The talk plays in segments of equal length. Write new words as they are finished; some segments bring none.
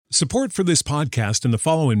Support for this podcast and the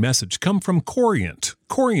following message come from Corient.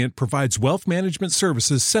 Corient provides wealth management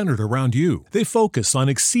services centered around you. They focus on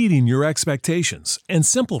exceeding your expectations and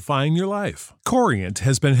simplifying your life. Corient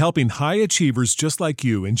has been helping high achievers just like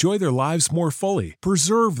you enjoy their lives more fully,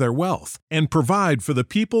 preserve their wealth, and provide for the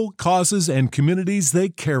people, causes, and communities they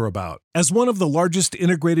care about. As one of the largest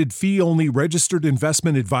integrated fee-only registered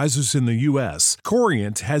investment advisors in the U.S.,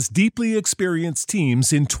 Corient has deeply experienced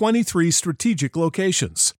teams in 23 strategic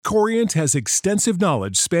locations. Corient has extensive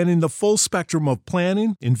knowledge spanning the full spectrum of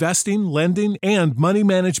planning, investing, lending, and money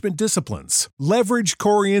management disciplines. Leverage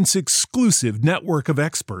Corient's exclusive network of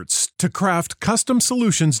experts to craft custom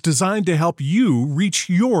solutions designed to help you reach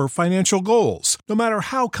your financial goals, no matter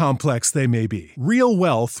how complex they may be. Real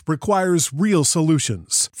wealth requires real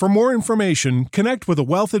solutions. For more information, connect with a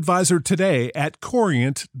wealth advisor today at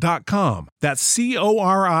Corient.com. That's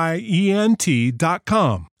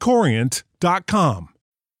Corient.com. Corient.com.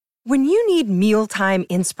 When you need mealtime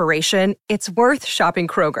inspiration, it's worth shopping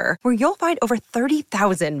Kroger, where you'll find over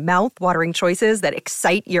 30,000 mouth-watering choices that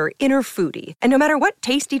excite your inner foodie. And no matter what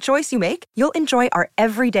tasty choice you make, you'll enjoy our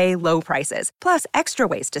everyday low prices, plus extra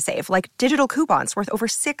ways to save, like digital coupons worth over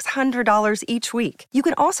 $600 each week. You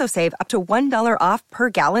can also save up to $1 off per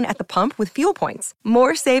gallon at the pump with fuel points.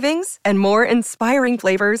 More savings and more inspiring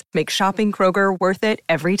flavors make shopping Kroger worth it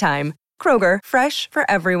every time. Kroger, fresh for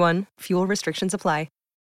everyone. Fuel restrictions apply.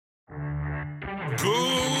 Good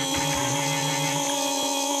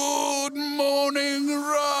morning,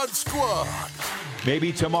 Rod Squad.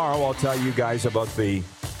 Maybe tomorrow I'll tell you guys about the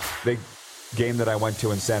big game that I went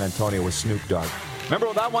to in San Antonio with Snoop Dogg.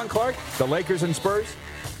 Remember that one, Clark? The Lakers and Spurs?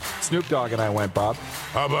 Snoop Dogg and I went, Bob.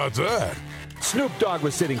 How about that? Snoop Dogg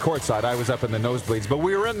was sitting courtside. I was up in the nosebleeds, but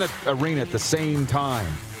we were in the arena at the same time.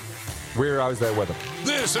 I was there with him.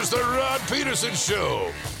 This is the Rod Peterson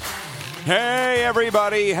Show. Hey,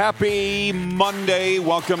 everybody. Happy Monday.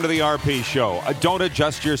 Welcome to the RP Show. Don't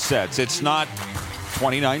adjust your sets. It's not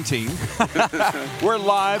 2019. We're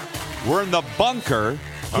live. We're in the bunker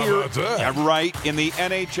here, right in the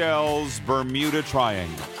NHL's Bermuda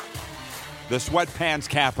Triangle, the sweatpants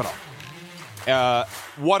capital.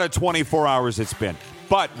 What a 24 hours it's been.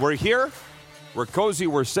 But we're here. We're cozy.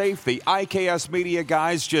 We're safe. The IKS Media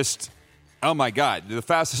guys just... Oh, my God. The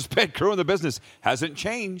fastest pit crew in the business hasn't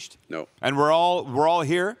changed. No. And we're all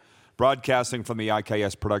here broadcasting from the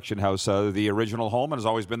IKS production house, the original home, and has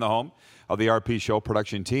always been the home of the RP Show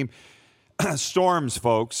production team. Storms,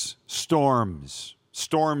 folks. Storms.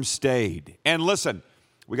 Storms stayed. And listen,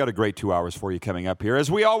 we got a great 2 hours for you coming up here. As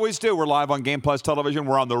we always do, we're live on Game Plus Television.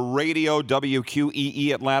 We're on the radio,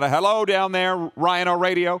 WQEE Atlanta. Hello down there, Ryan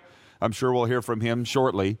O'Radio. I'm sure we'll hear from him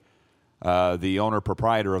shortly. The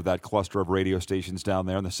owner-proprietor of that cluster of radio stations down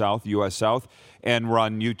there in the South, U.S. South. And we're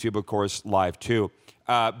on YouTube, of course, live, too.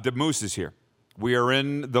 The Moose is here. We are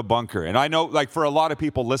in the bunker. And I know, like, for a lot of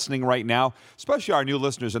people listening right now, especially our new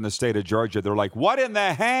listeners in the state of Georgia, they're like, what in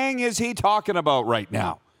the hang is he talking about right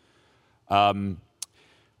now?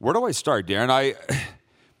 Where do I start, Darren?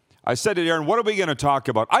 I said to Darren, what are we going to talk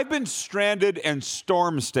about? I've been stranded and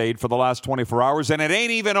storm-stayed for the last 24 hours, and it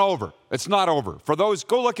ain't even over. It's not over. For those,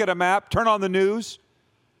 go look at a map, turn on the news.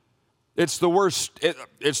 It's the worst.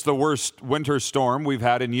 It's the worst winter storm we've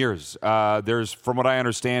had in years. There's, from what I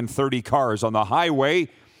understand, 30 cars on the highway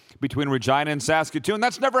between Regina and Saskatoon.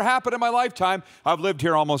 That's never happened in my lifetime. I've lived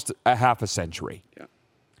here almost a half a century. Yeah.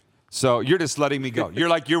 So you're just letting me go.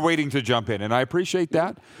 You're waiting to jump in, and I appreciate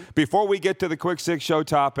that. Before we get to the Quick Six Show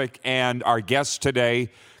topic and our guests today,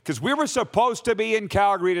 because we were supposed to be in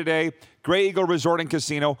Calgary today, Grey Eagle Resort and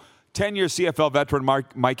Casino, 10-year CFL veteran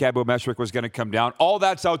Mike Abou-Meshrik was going to come down. All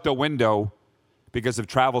that's out the window because of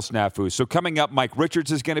travel snafus. So coming up, Mike Richards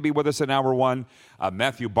is going to be with us in hour one,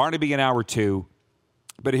 Matthew Barnaby in hour two.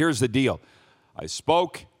 But here's the deal. I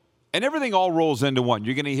spoke... And everything all rolls into one.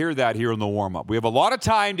 You're going to hear that here in the warm-up. We have a lot of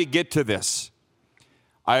time to get to this.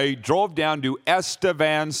 I drove down to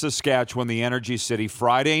Estevan, Saskatchewan, the Energy City,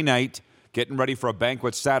 Friday night, getting ready for a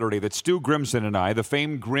banquet Saturday that Stu Grimson and I, the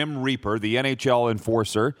famed Grim Reaper, the NHL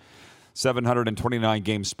enforcer, 729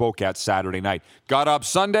 games, spoke at Saturday night. Got up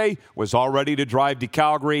Sunday, was all ready to drive to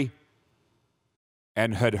Calgary,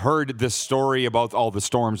 and had heard this story about all the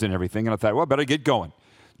storms and everything. And I thought, well, better get going.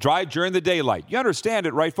 Drive during the daylight. You understand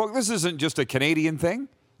it, right, folks? This isn't just a Canadian thing.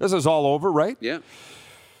 This is all over, right? Yeah.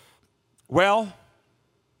 Well,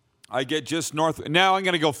 I get just north. Now I'm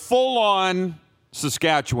going to go full on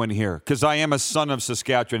Saskatchewan here because I am a son of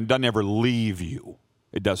Saskatchewan. It doesn't ever leave you.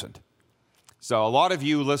 It doesn't. So a lot of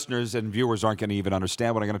you listeners and viewers aren't going to even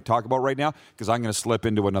understand what I'm going to talk about right now because I'm going to slip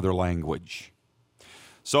into another language.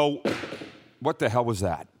 So what the hell was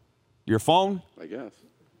that? Your phone? I guess.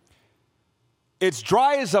 It's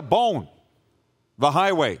dry as a bone, the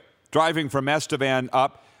highway, driving from Estevan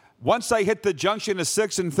up. Once I hit the junction of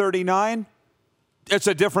 6 and 39, it's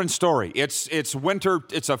a different story. It's winter.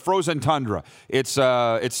 It's a frozen tundra. It's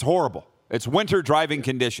horrible. It's winter driving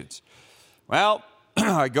conditions. Well,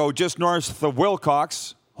 I go just north of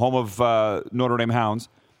Wilcox, home of Notre Dame Hounds,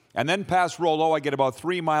 and then past Rollo. I get about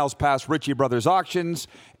 3 miles past Ritchie Brothers Auctions,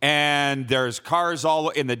 and there's cars all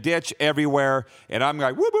in the ditch everywhere, and I'm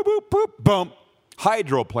like, whoop, whoop, whoop, whoop, boom.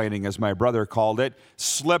 Hydroplaning, as my brother called it,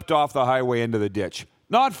 slipped off the highway into the ditch.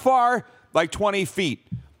 Not far, like 20 feet.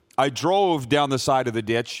 I drove down the side of the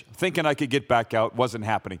ditch, thinking I could get back out. Wasn't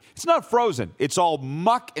happening. It's not frozen. It's all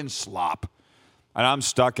muck and slop. And I'm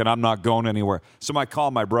stuck, and I'm not going anywhere. So I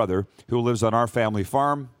call my brother, who lives on our family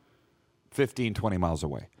farm, 15, 20 miles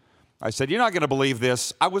away. I said, you're not going to believe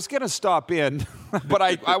this. I was going to stop in, but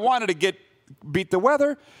I wanted to beat the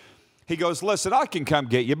weather. He goes, listen, I can come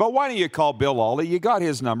get you, but why don't you call Bill Ollie? You got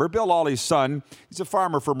his number. Bill Ollie's son, he's a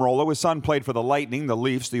farmer from Rollo. His son played for the Lightning, the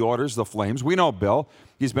Leafs, the Oilers, the Flames. We know Bill.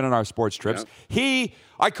 He's been on our sports trips. Yeah.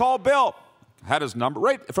 I called Bill, had his number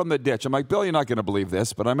right from the ditch. I'm like, Bill, you're not going to believe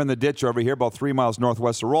this, but I'm in the ditch over here about 3 miles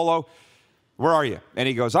northwest of Rollo. Where are you? And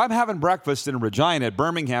he goes, I'm having breakfast in Regina at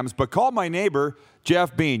Birmingham's, but call my neighbor,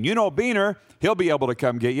 Jeff Bean. You know Beaner. He'll be able to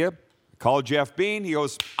come get you. Call Jeff Bean. He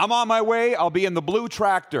goes, I'm on my way. I'll be in the blue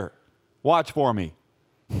tractor. Watch for me.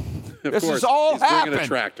 This is all happened. Bringing a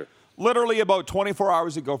tractor. Literally about 24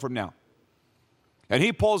 hours ago from now. And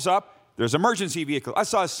he pulls up. There's emergency vehicle. I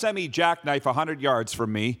saw a semi-jackknife 100 yards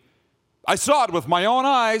from me. I saw it with my own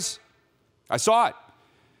eyes. I saw it.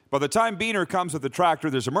 By the time Beaner comes with the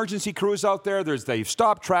tractor, there's emergency crews out there. They've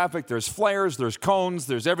stopped traffic. There's flares. There's cones.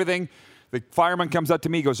 There's everything. The fireman comes up to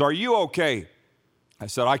me, goes, are you okay? I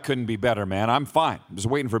said, I couldn't be better, man. I'm fine. I'm just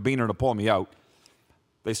waiting for Beaner to pull me out.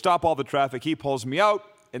 They stop all the traffic. He pulls me out.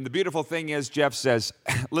 And the beautiful thing is, Jeff says,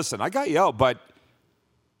 listen, I got you out, but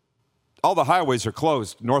all the highways are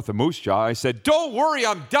closed north of Moose Jaw. I said, don't worry,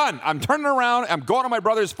 I'm done. I'm turning around. I'm going to my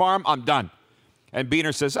brother's farm. I'm done. And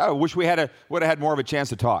Beaner says, I wish we would have had more of a chance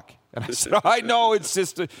to talk. And I said, I know, it's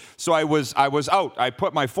just so I was out. I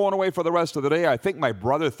put my phone away for the rest of the day. I think my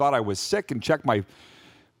brother thought I was sick and checked my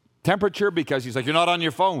temperature because he's like, you're not on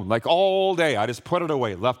your phone. Like all day. I just put it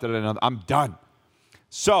away, left it in. I'm done.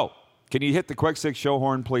 So, can you hit the quick six show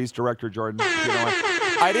horn, please, Director Jordan? You know what?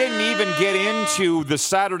 I didn't even get into the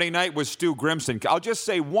Saturday night with Stu Grimson. I'll just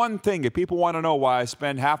say one thing. If people want to know why I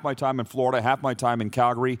spend half my time in Florida, half my time in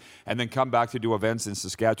Calgary, and then come back to do events in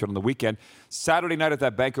Saskatchewan on the weekend, Saturday night at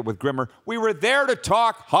that banquet with Grimmer, we were there to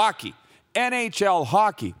talk hockey, NHL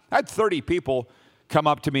hockey. I had 30 people come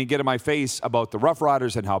up to me and get in my face about the Rough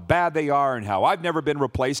Riders and how bad they are and how I've never been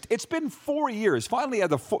replaced. It's been 4 years. Finally,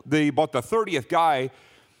 at about the 30th guy,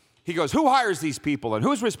 he goes, who hires these people and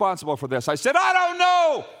who's responsible for this? I said, I don't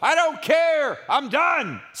know. I don't care. I'm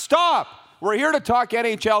done. Stop. We're here to talk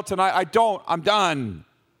NHL tonight. I'm done.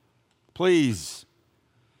 Please.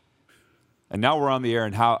 And now we're on the air.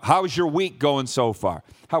 And how's your week going so far?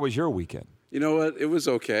 How was your weekend? You know what? It was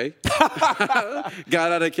okay.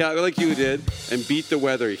 Got out of Calgary like you did and beat the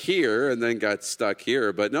weather here and then got stuck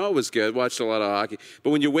here. But no, it was good. Watched a lot of hockey. But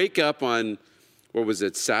when you wake up on,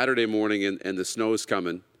 Saturday morning and the snow's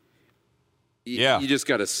coming, you just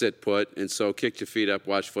got to sit put. And so kicked your feet up,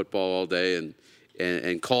 watched football all day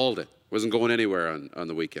and called it. Wasn't going anywhere on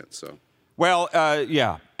the weekend. So. Well,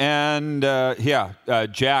 yeah. And,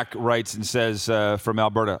 Jack writes and says from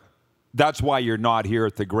Alberta, that's why you're not here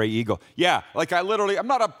at the Grey Eagle. Yeah, like I'm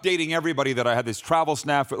not updating everybody that I had this travel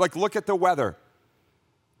snafu. Like, look at the weather.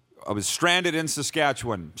 I was stranded in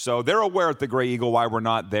Saskatchewan. So they're aware at the Grey Eagle why we're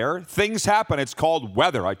not there. Things happen. It's called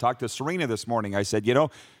weather. I talked to Serena this morning. I said,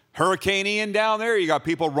 Hurricane Ian down there, you got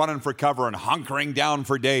people running for cover and hunkering down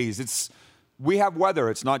for days. We have weather.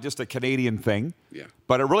 It's not just a Canadian thing. Yeah.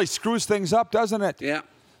 But it really screws things up, doesn't it? Yeah.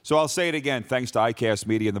 So I'll say it again. Thanks to ICAST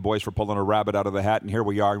Media and the boys for pulling a rabbit out of the hat. And here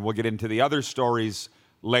we are. And we'll get into the other stories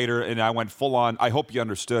later. And I went full on. I hope you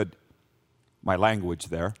understood my language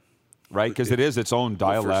there, right? Because it is its own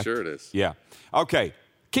dialect. Well, for sure it is. Yeah. Okay.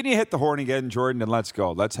 Can you hit the horn again, Jordan? And let's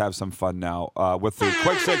go. Let's have some fun now with the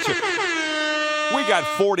quick section. We got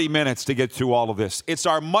 40 minutes to get through all of this. It's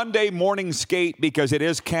our Monday morning skate because it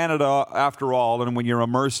is Canada after all, and when you're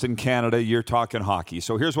immersed in Canada, you're talking hockey.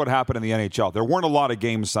 So here's what happened in the NHL. There weren't a lot of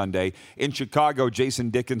games Sunday. In Chicago, Jason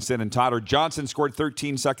Dickinson and Tyler Johnson scored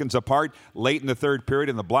 13 seconds apart late in the third period,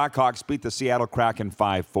 and the Blackhawks beat the Seattle Kraken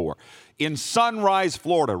 5-4. In Sunrise,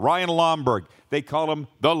 Florida, Ryan Lomberg, they call him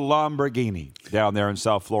the Lamborghini down there in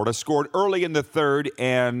South Florida, scored early in the third,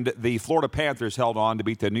 and the Florida Panthers held on to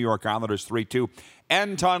beat the New York Islanders 3-2.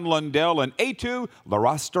 Anton Lundell and Eetu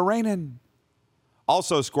Larosterainen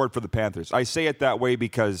also scored for the Panthers. I say it that way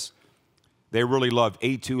because they really love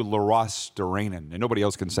Eetu Larosterainen, and nobody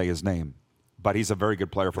else can say his name. But he's a very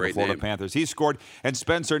good player for the Florida Panthers. He scored, and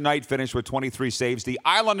Spencer Knight finished with 23 saves. The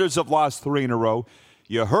Islanders have lost 3 in a row.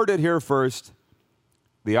 You heard it here first.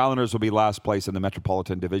 The Islanders will be last place in the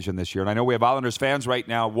Metropolitan Division this year. And I know we have Islanders fans right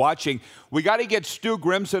now watching. We got to get Stu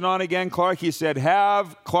Grimson on again, Clark. He said,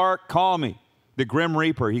 have Clark call me, the Grim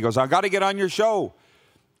Reaper. He goes, I got to get on your show.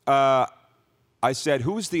 I said,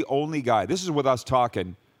 who's the only guy? This is with us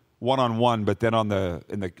talking one-on-one, but then in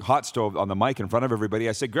the hot stove on the mic in front of everybody.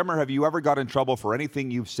 I said, Grimmer, have you ever got in trouble for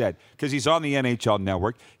anything you've said? Because he's on the NHL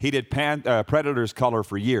Network. He did Predators color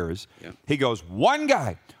for years. Yeah. He goes,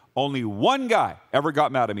 only one guy ever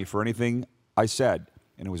got mad at me for anything I said,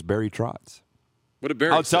 and it was Barry Trotz. What did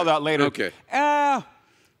Barry I'll tell that later. Okay.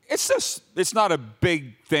 It's not a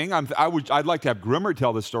big thing. I'd like to have Grimmer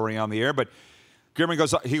tell the story on the air, but Grimmer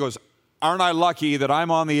goes, aren't I lucky that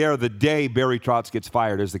I'm on the air the day Barry Trotz gets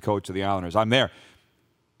fired as the coach of the Islanders? I'm there.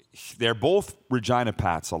 They're both Regina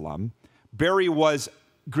Pats alum. Barry was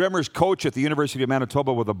Grimmer's coach at the University of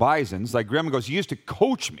Manitoba with the Bisons. Like Grimmer goes, he used to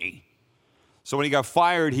coach me. So when he got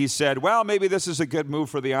fired, he said, well, maybe this is a good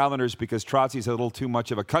move for the Islanders because Trotzy's a little too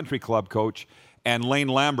much of a country club coach. And Lane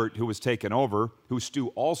Lambert, who was taken over, who Stu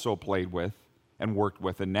also played with and worked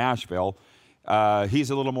with in Nashville,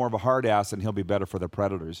 he's a little more of a hard ass and he'll be better for the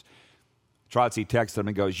Predators. Trotzy texted him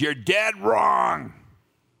and goes, you're dead wrong.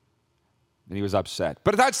 And he was upset.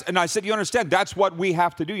 And I said, you understand, that's what we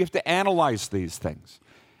have to do. You have to analyze these things.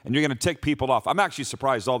 And you're going to tick people off. I'm actually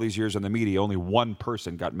surprised all these years in the media, only one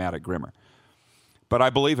person got mad at Grimmer. But I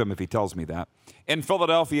believe him if he tells me that. In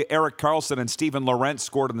Philadelphia, Erik Karlsson and Steven Lorentz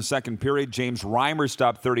scored in the second period. James Reimer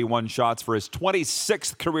stopped 31 shots for his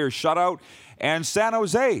 26th career shutout. And San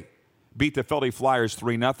Jose beat the Philly Flyers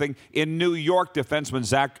 3-0. In New York, defenseman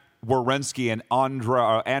Zach Werenski and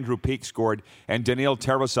Andrew Peeke scored, and Daniil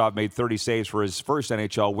Tarasov made 30 saves for his first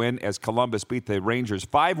NHL win as Columbus beat the Rangers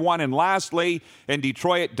 5-1. And lastly, in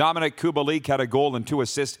Detroit, Dominic Kubalik had a goal and 2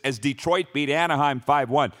 assists as Detroit beat Anaheim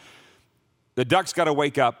 5-1. The Ducks got to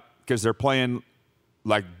wake up because they're playing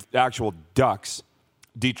like actual Ducks.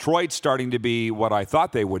 Detroit's starting to be what I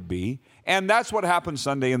thought they would be, and that's what happened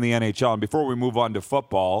Sunday in the NHL. And before we move on to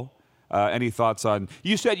football, any thoughts on,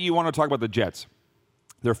 you said you want to talk about the Jets.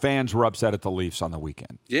 Their fans were upset at the Leafs on the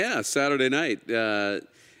weekend. Yeah, Saturday night. And,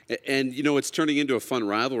 it's turning into a fun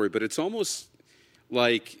rivalry, but it's almost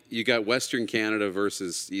like you got Western Canada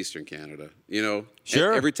versus Eastern Canada,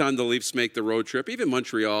 Sure. Every time the Leafs make the road trip, even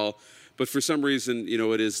Montreal, but for some reason,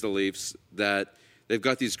 it is the Leafs that they've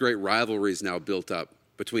got these great rivalries now built up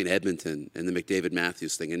between Edmonton and the McDavid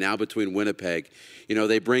Matthews thing, and now between Winnipeg.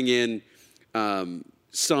 They bring in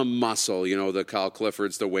some muscle, the Kyle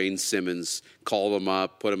Cliffords, the Wayne Simmons, call them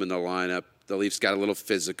up, put them in the lineup. The Leafs got a little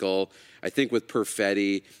physical. I think with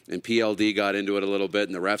Perfetti and PLD got into it a little bit,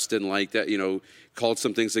 and the refs didn't like that, called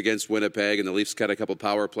some things against Winnipeg, and the Leafs got a couple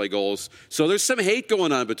power play goals. So there's some hate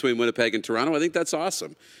going on between Winnipeg and Toronto. I think that's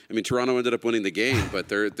awesome. I mean, Toronto ended up winning the game, but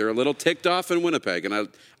they're a little ticked off in Winnipeg, and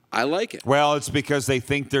I like it. Well, it's because they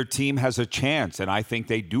think their team has a chance, and I think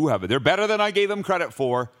they do have it. They're better than I gave them credit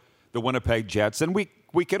for, the Winnipeg Jets, and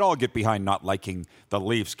we can all get behind not liking the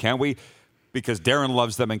Leafs, can't we? Because Darren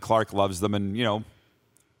loves them and Clark loves them, and,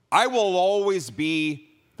 I will always be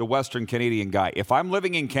the Western Canadian guy. If I'm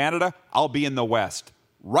living in Canada, I'll be in the West.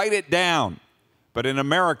 Write it down. But in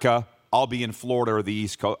America, I'll be in Florida or the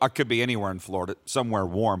East Coast. I could be anywhere in Florida, somewhere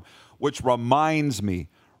warm. Which reminds me,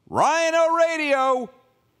 Rhino Radio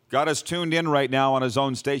got us tuned in right now on his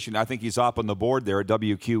own station. I think he's up on the board there at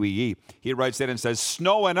WQEE. He writes in and says,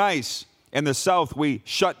 snow and ice in the South, we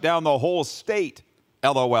shut down the whole state.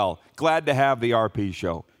 LOL. Glad to have the RP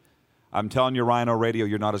show. I'm telling you, Rhino Radio,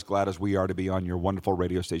 you're not as glad as we are to be on your wonderful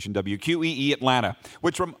radio station, WQEE Atlanta,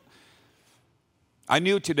 I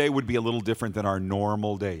knew today would be a little different than our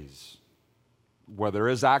normal days, where there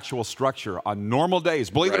is actual structure on normal days.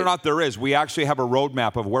 Believe it or not, there is. We actually have a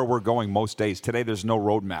roadmap of where we're going most days. Today, there's no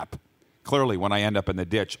roadmap. Clearly, when I end up in the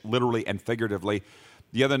ditch, literally and figuratively.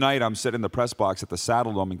 The other night, I'm sitting in the press box at the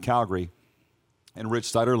Saddle Dome in Calgary, and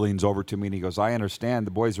Rich Sutter leans over to me, and he goes, I understand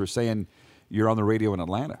the boys were saying you're on the radio in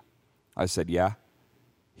Atlanta. I said, yeah.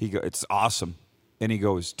 He goes, it's awesome. And he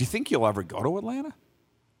goes, do you think you'll ever go to Atlanta?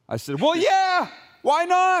 I said, well, yeah. Why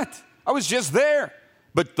not? I was just there.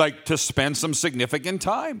 But, to spend some significant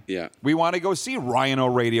time. Yeah. We want to go see Rhino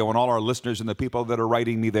Radio and all our listeners and the people that are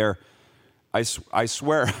writing me there. I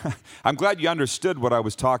swear, I'm glad you understood what I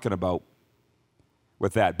was talking about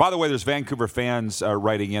with that. By the way, there's Vancouver fans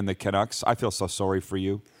writing in the Canucks. I feel so sorry for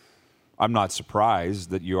you. I'm not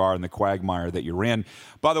surprised that you are in the quagmire that you're in.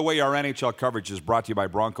 By the way, our NHL coverage is brought to you by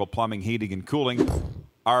Bronco Plumbing, Heating, and Cooling.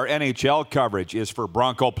 Our NHL coverage is for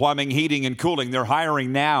Bronco Plumbing, Heating, and Cooling. They're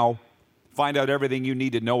hiring now. Find out everything you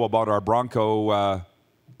need to know about our Bronco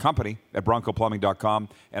company at broncoplumbing.com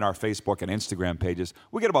and our Facebook and Instagram pages.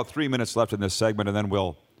 We get about 3 minutes left in this segment, and then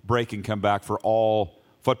we'll break and come back for all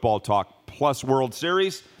football talk plus World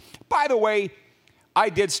Series. By the way, I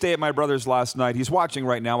did stay at my brother's last night. He's watching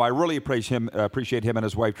right now. I really appreciate him and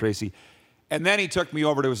his wife, Tracy. And then he took me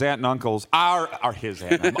over to his aunt and uncle's, our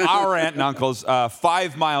aunt and uncle's,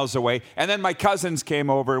 5 miles away. And then my cousins came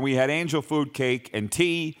over, and we had angel food cake and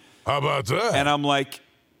tea. How about that? And I'm like,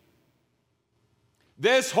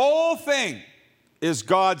 this whole thing is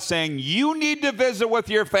God saying, you need to visit with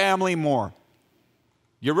your family more.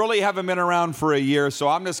 You really haven't been around for a year, so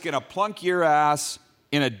I'm just going to plunk your ass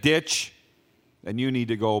in a ditch, and you need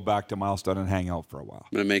to go back to Milestone and hang out for a while.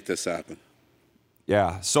 I'm going to make this happen.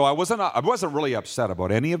 Yeah, so I wasn't really upset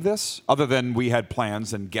about any of this, other than we had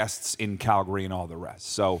plans and guests in Calgary and all the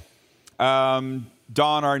rest. So Don,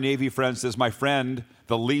 our Navy friend, says, my friend,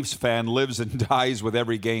 the Leafs fan, lives and dies with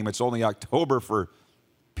every game. It's only October, for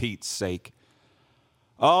Pete's sake.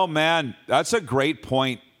 Oh, man, that's a great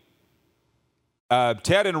point.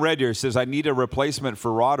 Ted in Red Deer says, I need a replacement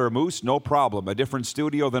for Rod or Moose. No problem. A different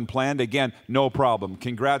studio than planned. Again, no problem.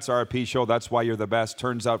 Congrats, RP Show. That's why you're the best.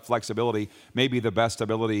 Turns out flexibility may be the best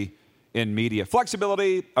ability in media.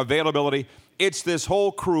 Flexibility, availability. It's this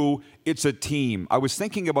whole crew. It's a team. I was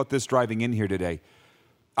thinking about this driving in here today.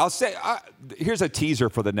 I'll say, here's a teaser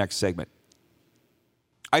for the next segment.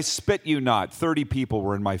 I spit you not. 30 people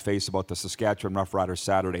were in my face about the Saskatchewan Roughriders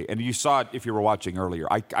Saturday. And you saw it if you were watching earlier.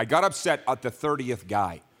 I got upset at the 30th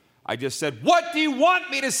guy. I just said, what do you want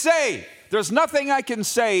me to say? There's nothing I can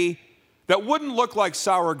say that wouldn't look like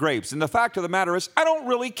sour grapes. And the fact of the matter is, I don't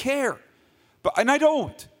really care. And I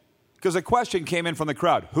don't. Because a question came in from the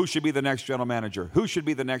crowd. Who should be the next general manager? Who should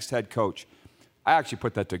be the next head coach? I actually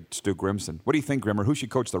put that to Stu Grimson. What do you think, Grimmer? Who should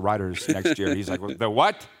coach the Riders next year? He's like, the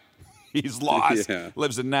what? He's lost. Yeah.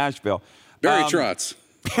 Lives in Nashville. Barry Trotz.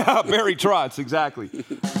 Yeah, Barry Trotz, exactly.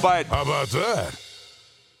 But how about that?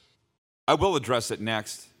 I will address it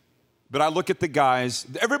next. But I look at the guys.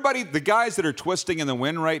 The guys that are twisting in the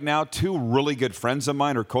wind right now, two really good friends of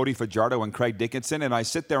mine are Cody Fajardo and Craig Dickinson. And I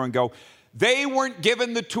sit there and go, they weren't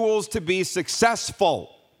given the tools to be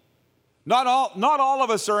successful. Not all of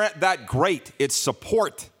us are that great. It's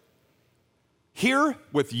support. Here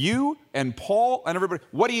with you and Paul and everybody,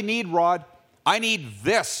 what do you need, Rod? I need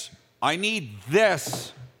this. I need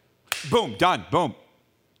this. Boom, done, boom.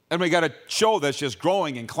 And we got a show that's just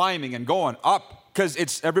growing and climbing and going up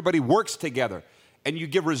because everybody works together. And you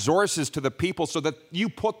give resources to the people so that you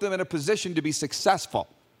put them in a position to be successful.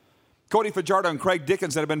 Cody Fajardo and Craig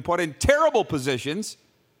Dickinson have been put in terrible positions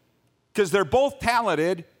because they're both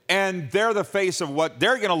talented and they're the face of what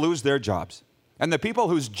they're going to lose their jobs. And the people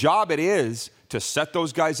whose job it is to set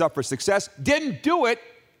those guys up for success didn't do it,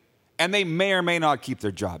 and they may or may not keep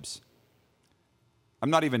their jobs. I'm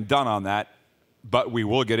not even done on that, but we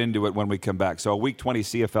will get into it when we come back. So a Week 20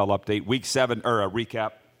 CFL update, Week 7, or a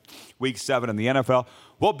recap, Week 7 in the NFL.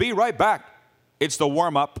 We'll be right back. It's the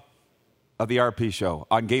warm-up of the RP Show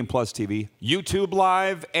on Game Plus TV, YouTube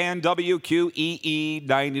Live, and WQEE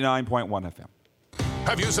 99.1 FM.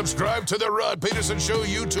 Have you subscribed to the Rod Peterson Show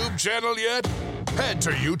YouTube channel yet? Head to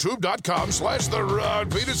youtube.com/The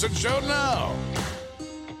Rod Peterson Show now.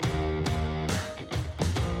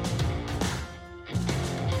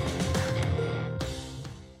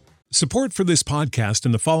 Support for this podcast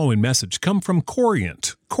and the following message come from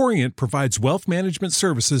Corient. Corient provides wealth management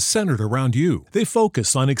services centered around you. They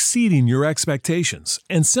focus on exceeding your expectations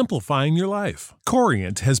and simplifying your life.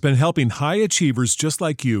 Corient has been helping high achievers just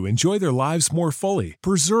like you enjoy their lives more fully,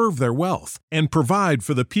 preserve their wealth, and provide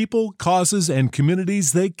for the people, causes, and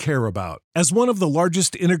communities they care about. As one of the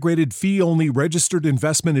largest integrated fee-only registered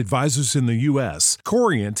investment advisors in the U.S.,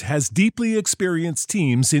 Corient has deeply experienced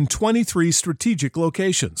teams in 23 strategic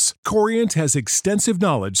locations. Corient has extensive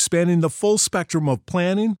knowledge spanning the full spectrum of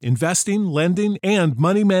planning, investing, lending, and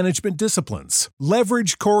money management disciplines.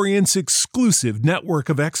 Leverage Corient's exclusive network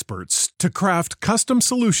of experts to craft custom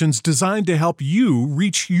solutions designed to help you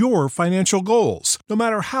reach your financial goals, no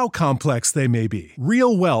matter how complex they may be.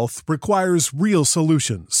 Real wealth requires real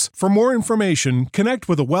solutions. For more information, connect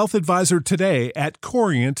with a wealth advisor today at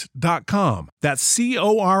Corient.com. That's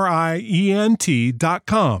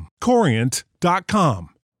Corient.com. Corient.com.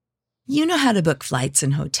 You know how to book flights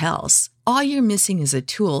and hotels. All you're missing is a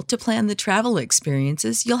tool to plan the travel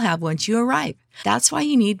experiences you'll have once you arrive. That's why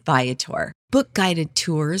you need Viator. Book guided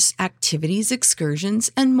tours, activities,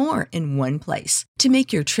 excursions, and more in one place to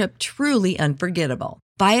make your trip truly unforgettable.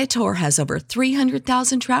 Viator has over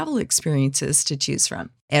 300,000 travel experiences to choose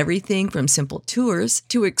from. Everything from simple tours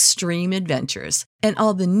to extreme adventures and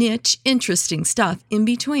all the niche, interesting stuff in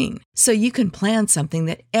between. So you can plan something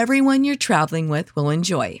that everyone you're traveling with will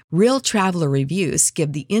enjoy. Real traveler reviews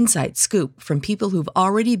give the inside scoop from people who've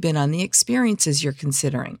already been on the experiences you're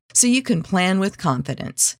considering. So you can plan with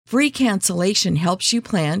confidence. Free cancellation helps you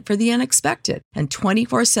plan for the unexpected. And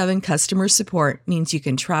 24/7 customer support means you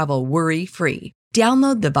can travel worry-free.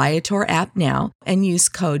 Download the Viator app now and use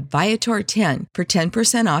code Viator10 for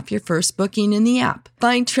 10% off your first booking in the app.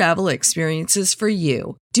 Find travel experiences for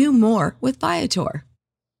you. Do more with Viator.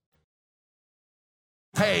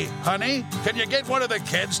 Hey, honey, can you get one of the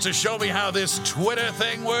kids to show me how this Twitter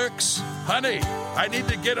thing works? Honey, I need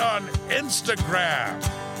to get on Instagram.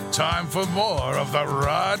 Time for more of the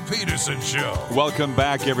Rod Peterson Show. Welcome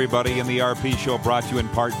back, everybody, in the RP Show, brought to you in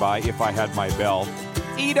part by If I Had My Bell.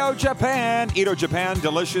 Edo Japan. Edo Japan,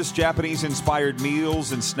 delicious Japanese-inspired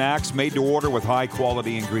meals and snacks made to order with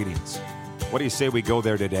high-quality ingredients. What do you say we go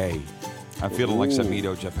there today? I'm feeling like some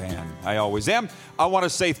Edo Japan. I always am. I want to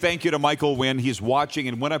say thank you to Michael Wynn. He's watching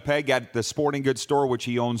in Winnipeg at the sporting goods store, which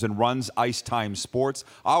he owns and runs, Ice Time Sports.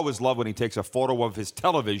 I always love when he takes a photo of his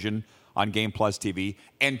television on Game Plus TV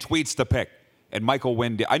and tweets the pic. And Michael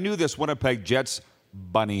Wynn did. I knew this Winnipeg Jets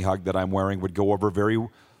bunny hug that I'm wearing would go over very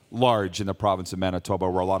large in the province of Manitoba,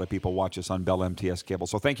 where a lot of people watch us on Bell MTS Cable.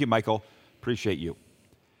 So thank you, Michael. Appreciate you.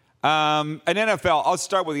 An NFL. I'll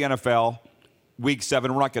start with the NFL. Week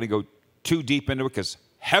 7. We're not going to go too deep into it because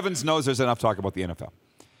heavens knows there's enough talk about the NFL.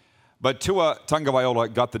 But Tua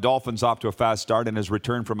Tagovailoa got the Dolphins off to a fast start in his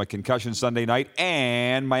return from a concussion Sunday night,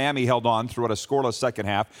 and Miami held on throughout a scoreless second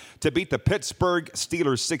half to beat the Pittsburgh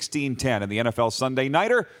Steelers 16-10 in the NFL Sunday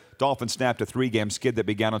Nighter. Dolphins snapped a 3-game skid that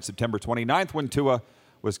began on September 29th when Tua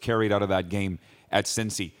was carried out of that game at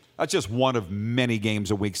Cincy. That's just one of many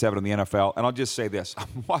games of Week 7 in the NFL. And I'll just say this.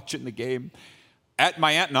 I'm watching the game at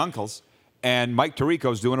my aunt and uncle's, and Mike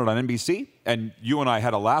Tirico's doing it on NBC. And you and I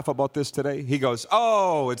had a laugh about this today. He goes,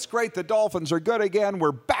 oh, it's great. The Dolphins are good again.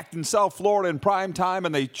 We're back in South Florida in prime time.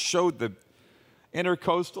 And they showed the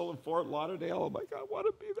Intercoastal in Fort Lauderdale. I'm like, I want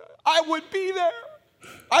to be there. I would be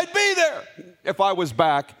there. I'd be there if I was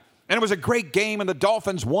back. And it was a great game, and the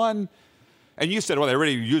Dolphins won. And you said, well, they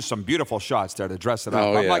really used some beautiful shots there to dress it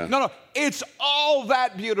up. I'm like, no, it's all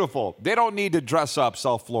that beautiful. They don't need to dress up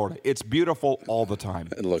South Florida. It's beautiful all the time.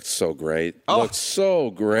 It looked so great. Looked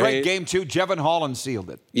so great. Great game, too. Jevon Holland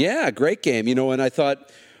sealed it. Yeah, great game. And I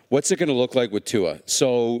thought, what's it going to look like with Tua?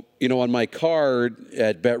 So, on my card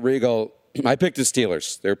at Bet Regal, I picked the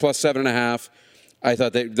Steelers. They're plus 7.5. I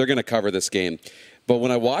thought they're going to cover this game. But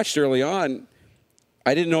when I watched early on,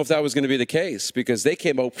 I didn't know if that was going to be the case because they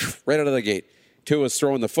came out right out of the gate. Tua's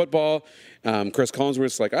throwing the football. Chris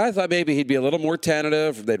Collinsworth's like, I thought maybe he'd be a little more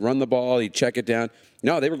tentative. They'd run the ball. He'd check it down.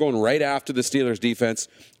 No, they were going right after the Steelers' defense,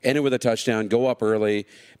 ended with a touchdown, go up early,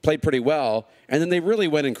 played pretty well. And then they really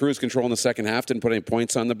went in cruise control in the second half, didn't put any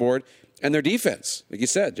points on the board. And their defense, like you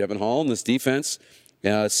said, Jevon Holland, this defense,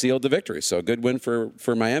 sealed the victory. So a good win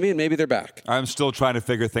for Miami, and maybe they're back. I'm still trying to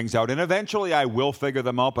figure things out, and eventually I will figure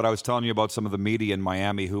them out, but I was telling you about some of the media in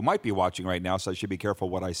Miami who might be watching right now, so I should be careful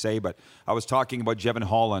what I say, but I was talking about Jevon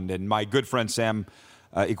Holland and my good friend Sam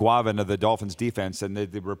Iguavin of the Dolphins defense, and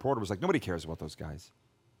the reporter was like, nobody cares about those guys.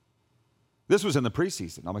 This was in the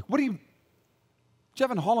preseason. I'm like,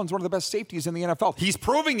 Jevon Holland's one of the best safeties in the NFL. He's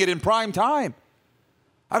proving it in prime time.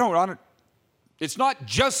 It's not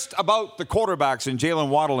just about the quarterbacks and Jalen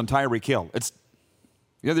Waddle and Tyreek Hill. It's,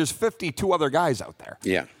 there's 52 other guys out there.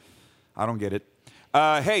 Yeah. I don't get it.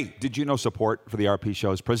 Hey, did you know support for the RP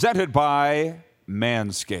show is presented by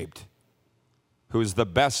Manscaped, who's the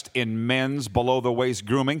best in men's below-the-waist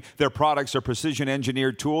grooming. Their products are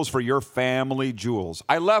precision-engineered tools for your family jewels.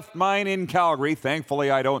 I left mine in Calgary. Thankfully,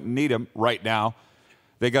 I don't need them right now.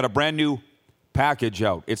 They got a brand-new package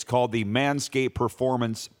out. It's called the Manscaped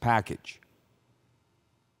Performance Package.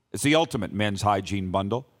 It's the ultimate men's hygiene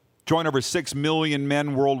bundle. Join over 6 million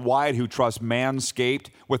men worldwide who trust Manscaped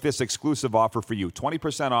with this exclusive offer for you.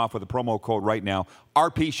 20% off with a promo code right now,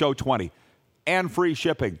 RPShow20, and free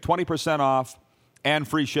shipping. 20% off and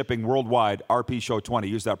free shipping worldwide, RPShow20.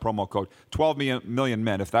 Use that promo code. 12 million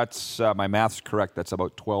men. If that's my math's correct, that's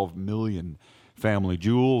about 12 million family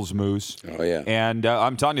jewels, Moose. Oh, yeah. And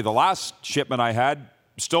I'm telling you, the last shipment I had,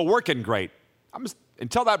 still working great.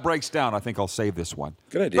 Until that breaks down, I think I'll save this one.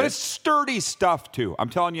 Good idea. But it's sturdy stuff, too. I'm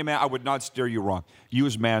telling you, man, I would not steer you wrong.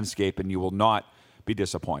 Use Manscaped, and you will not be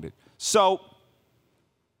disappointed. So,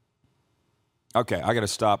 okay, I got to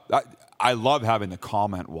stop. I love having the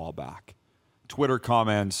comment wall back. Twitter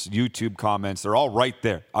comments, YouTube comments, they're all right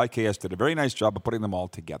there. IKS did a very nice job of putting them all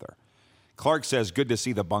together. Clark says, good to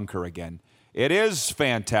see the bunker again. It is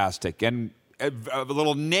fantastic and a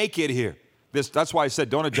little naked here. That's why I said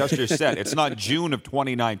don't adjust your set. It's not June of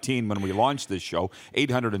 2019 when we launched this show,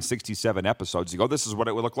 867 episodes ago. This is what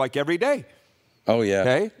it would look like every day. Oh, yeah.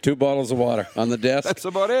 Okay. 2 bottles of water on the desk. That's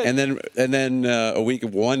about it. And then a week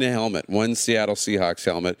of one Seattle Seahawks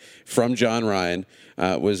helmet from John Ryan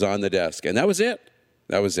was on the desk. And that was it.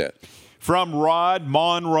 From Rod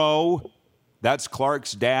Monroe, that's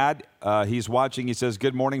Clark's dad. He's watching. He says,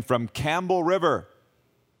 good morning from Campbell River,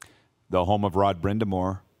 the home of Rod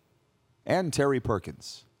Brindamore and Terry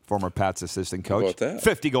Perkins, former Pats assistant coach. How about that?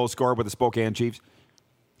 50-goal scorer with the Spokane Chiefs.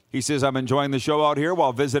 He says, I'm enjoying the show out here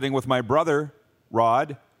while visiting with my brother,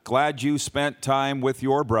 Rod. Glad you spent time with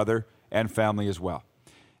your brother and family as well.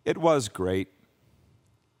 It was great.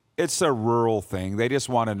 It's a rural thing. They just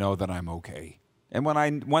want to know that I'm okay. And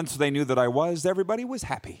once they knew that I was, everybody was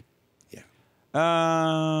happy. Yeah.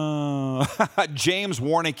 James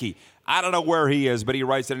Warnicki. I don't know where he is, but he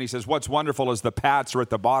writes it and he says, what's wonderful is the Pats are at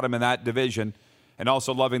the bottom in that division, and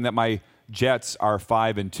also loving that my Jets are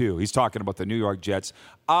 5-2. He's talking about the New York Jets.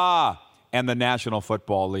 And the National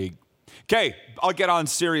Football League. Okay, I'll get on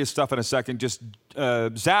serious stuff in a second. Just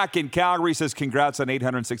Zach in Calgary says, congrats on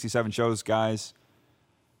 867 shows, guys.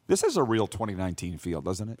 This is a real 2019 feel,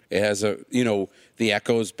 doesn't it? It has the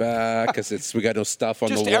echoes back because we got no stuff on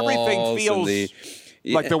just the walls. Everything feels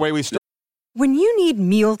like the way we started. When you need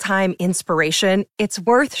mealtime inspiration, it's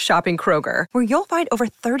worth shopping Kroger, where you'll find over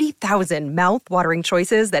 30,000 mouth-watering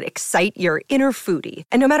choices that excite your inner foodie.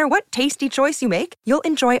 And no matter what tasty choice you make, you'll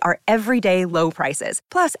enjoy our everyday low prices,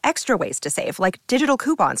 plus extra ways to save, like digital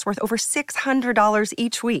coupons worth over $600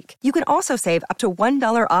 each week. You can also save up to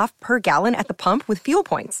 $1 off per gallon at the pump with fuel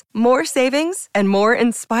points. More savings and more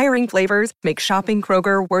inspiring flavors make shopping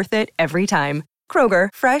Kroger worth it every time. Kroger,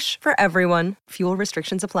 fresh for everyone. Fuel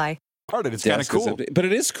restrictions apply. It's kind of cool. But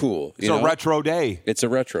it is cool. It's a retro day. It's a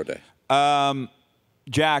retro day.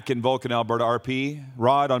 Jack in Vulcan, Alberta, RP.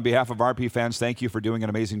 Rod, on behalf of RP fans, thank you for doing an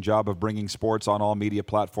amazing job of bringing sports on all media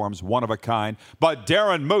platforms, one of a kind. But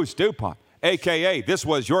Darren Moose DuPont, a.k.a. this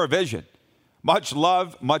was your vision. Much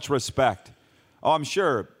love, much respect. Oh, I'm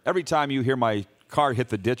sure every time you hear my car hit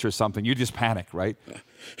the ditch or something, you just panic, right?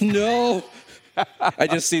 No. I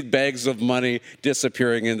just see bags of money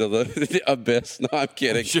disappearing into the abyss. No, I'm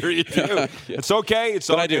kidding. I'm sure you do. Yeah. It's okay.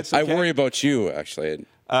 But I do. Okay. I worry about you, actually.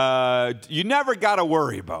 You never got to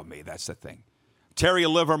worry about me. That's the thing. Terry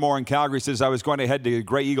Livermore in Calgary says, I was going to head to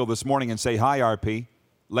Grey Eagle this morning and say hi, RP,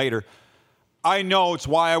 later. I know it's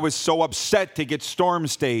why I was so upset to get storm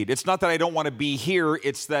stayed. It's not that I don't want to be here.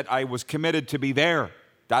 It's that I was committed to be there.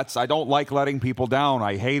 I don't like letting people down.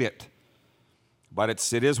 I hate it. But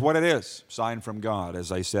it is what it is. Sign from God,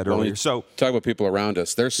 as I said earlier. So talk about people around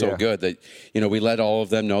us. They're so good that we let all of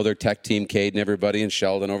them know, their tech team, Cade and everybody, and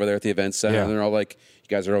Sheldon over there at the event center, and they're all like, "You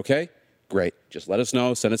guys are okay? Great. Just let us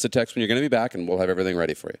know. Send us a text when you're going to be back, and we'll have everything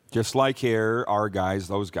ready for you." Just like here, our guys,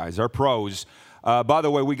 those guys are pros. By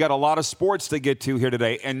the way, we got a lot of sports to get to here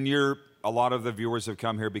today, and a lot of the viewers have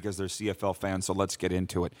come here because they're CFL fans. So let's get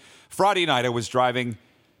into it. Friday night, I was driving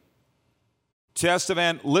to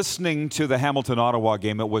Estevan, listening to the Hamilton-Ottawa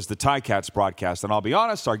game. It was the Ticats broadcast. And I'll be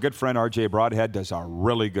honest, our good friend R.J. Broadhead does a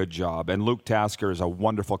really good job. And Luke Tasker is a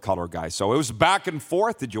wonderful color guy. So it was back and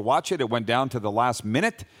forth. Did you watch it? It went down to the last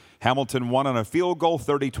minute. Hamilton won on a field goal,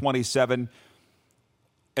 30-27.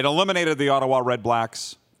 It eliminated the Ottawa Red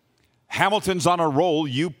Blacks. Hamilton's on a roll.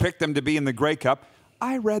 You picked them to be in the Grey Cup.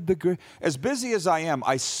 I read as busy as I am,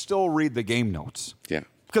 I still read the game notes. Yeah.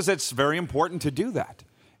 Because it's very important to do that.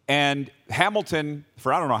 And Hamilton,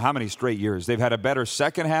 for I don't know how many straight years, they've had a better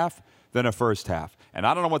second half than a first half. And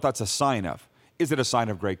I don't know what that's a sign of. Is it a sign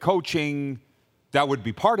of great coaching? That would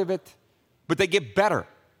be part of it. But they get better,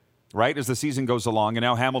 right, as the season goes along. And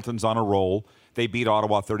now Hamilton's on a roll. They beat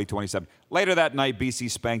Ottawa 30-27. Later that night,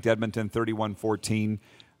 BC spanked Edmonton 31-14.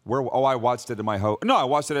 I watched it in my home. No, I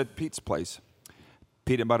watched it at Pete's place.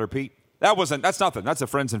 Pete and Butter Pete. That's nothing. That's a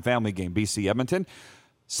friends and family game, BC Edmonton.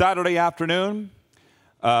 Saturday afternoon,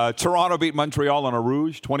 Toronto beat Montreal on a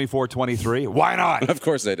Rouge, 24-23. Why not? Of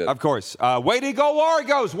course they did. Of course. Way to go,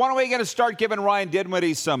 Argos. When are we going to start giving Ryan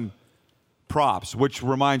Dinwiddie some props? Which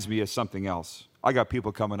reminds me of something else. I got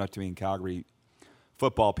people coming up to me in Calgary,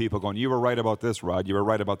 football people going, you were right about this, Rod. You were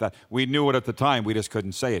right about that. We knew it at the time. We just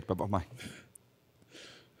couldn't say it. But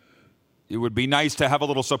it would be nice to have a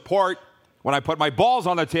little support when I put my balls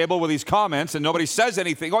on the table with these comments and nobody says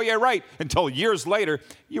anything. Oh, yeah, right. Until years later,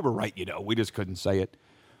 you were right, we just couldn't say it.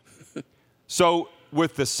 So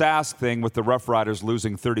with the Sask thing, with the Rough Riders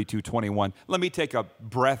losing 32-21, let me take a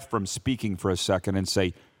breath from speaking for a second and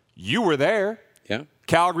say, you were there. Yeah.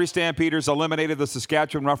 Calgary Stampeders eliminated the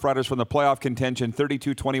Saskatchewan Roughriders from the playoff contention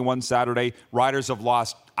 32-21 Saturday. Riders have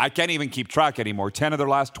lost, I can't even keep track anymore, 10 of their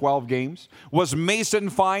last 12 games. Was Mason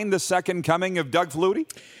Fine the second coming of Doug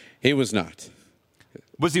Flutie? He was not.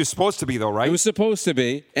 Was he supposed to be, though, right? He was supposed to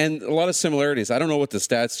be, and a lot of similarities. I don't know what the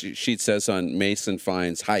stats sheet says on Mason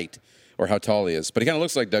Fine's height or how tall he is, but he kind of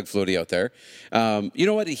looks like Doug Flutie out there. You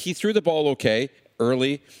know what? He threw the ball okay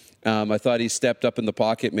early. I thought he stepped up in the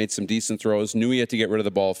pocket, made some decent throws, knew he had to get rid of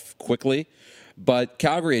the ball quickly. But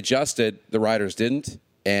Calgary adjusted, the Riders didn't.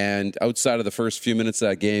 And outside of the first few minutes of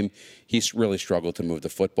that game, he really struggled to move the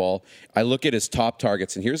football. I look at his top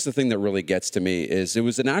targets, and here's the thing that really gets to me is it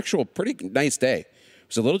was an actual pretty nice day. It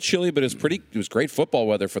was a little chilly, but it was great football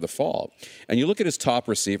weather for the fall. And you look at his top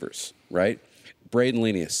receivers, right? Braden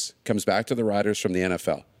Lenius comes back to the Riders from the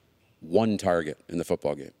NFL. 1 target in the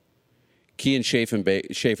football game. Kean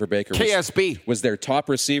Schaefer-Baker was their top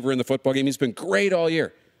receiver in the football game. He's been great all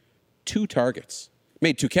year. 2 targets.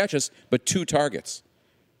 Made 2 catches, but 2 targets.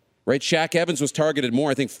 Right? Shaq Evans was targeted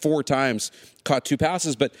more, I think 4 times, caught 2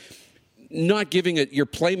 passes, but not giving your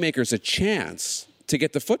playmakers a chance to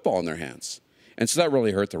get the football in their hands. And so that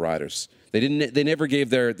really hurt the Riders. They never gave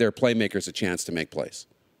their playmakers a chance to make plays.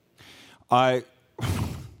 I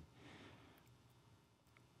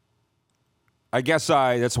guess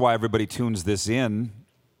that's why everybody tunes this in,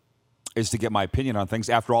 is to get my opinion on things.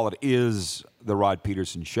 After all, it is the Rod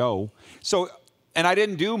Peterson Show. So, and I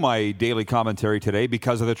didn't do my daily commentary today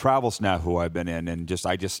because of the travel snafu I've been in, and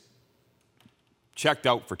I just checked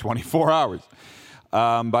out for 24 hours.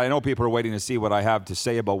 But I know people are waiting to see what I have to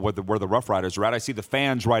say about where the Rough Riders are at. I see the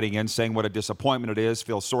fans writing in saying what a disappointment it is,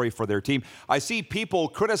 feel sorry for their team. I see people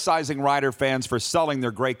criticizing Rider fans for selling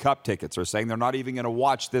their Grey Cup tickets or saying they're not even going to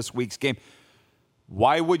watch this week's game.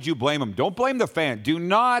 Why would you blame them? Don't blame the fan. Do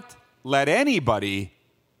not let anybody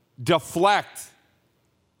deflect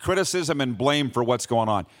criticism and blame for what's going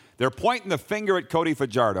on. They're pointing the finger at Cody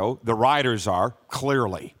Fajardo. The Riders are,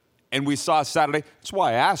 clearly. And we saw Saturday. That's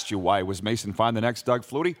why I asked you, why was Mason Fine the next Doug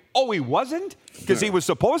Flutie? Oh, he wasn't? Because he was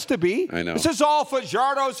supposed to be? I know. This is all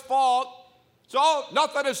Fajardo's fault. It's all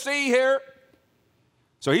nothing to see here.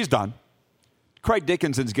 So he's done. Craig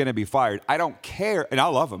Dickinson's going to be fired. I don't care. And I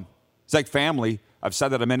love him. It's like family. I've said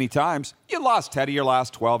that many times. You lost Teddy your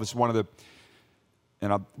last 12. It's one of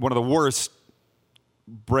the worst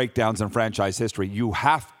breakdowns in franchise history. You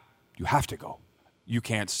have to go. You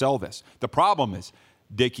can't sell this. The problem is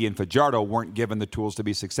Dickey and Fajardo weren't given the tools to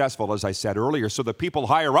be successful, as I said earlier. So the people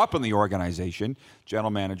higher up in the organization,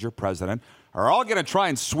 general manager, president, are all going to try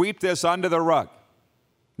and sweep this under the rug.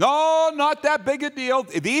 No, not that big a deal.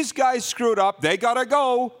 These guys screwed up. They got to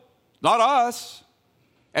go. Not us.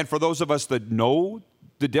 And for those of us that know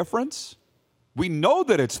the difference, we know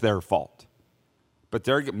that it's their fault. But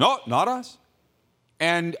no, not us.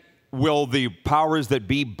 And will the powers that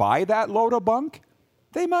be buy that load of bunk?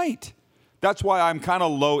 They might. That's why I'm kind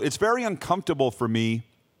of low. It's very uncomfortable for me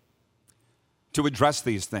to address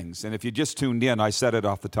these things. And if you just tuned in, I said it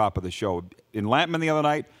off the top of the show. In Lampman the other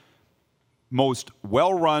night, most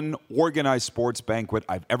well-run, organized sports banquet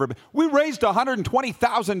I've ever been. We raised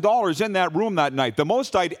 $120,000 in that room that night. The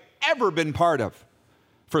most I'd ever been part of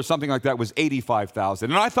for something like that was $85,000.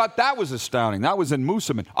 And I thought that was astounding. That was in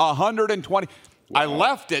Moosomin. 120. Wow. I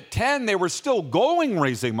left at 10. They were still going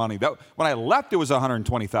raising money. When I left, it was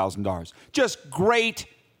 $120,000. Just great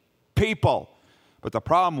people. But the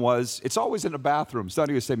problem was, it's always in the bathroom.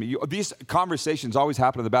 Somebody was saying, these conversations always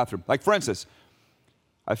happen in the bathroom. Like, for instance,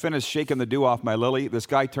 I finished shaking the dew off my lily. This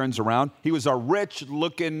guy turns around. He was a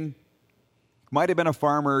rich-looking, might have been a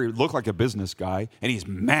farmer, he looked like a business guy, and he's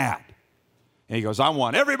mad. And he goes, I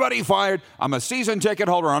want everybody fired. I'm a season ticket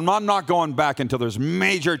holder. I'm not going back until there's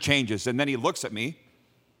major changes. And then he looks at me,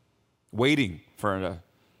 waiting for a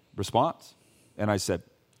response. And I said,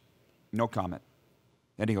 no comment.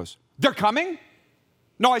 And he goes, they're coming?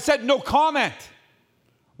 No, I said no comment.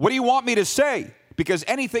 What do you want me to say? Because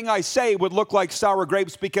anything I say would look like sour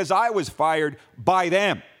grapes because I was fired by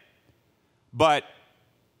them. But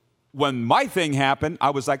when my thing happened,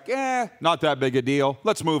 I was like, not that big a deal.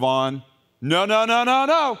 Let's move on.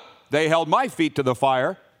 No. They held my feet to the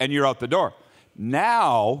fire, and you're out the door.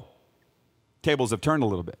 Now, tables have turned a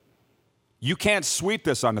little bit. You can't sweep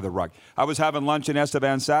this under the rug. I was having lunch in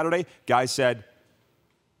Estevan Saturday. Guy said,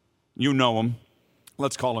 you know him.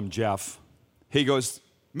 Let's call him Jeff. He goes,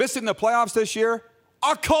 missing the playoffs this year?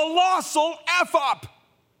 A colossal F-up.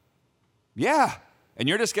 Yeah. And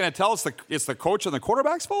you're just going to tell us it's the coach and the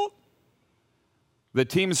quarterback's fault? The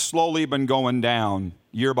team's slowly been going down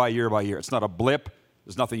year by year by year. It's not a blip.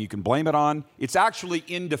 There's nothing you can blame it on. It's actually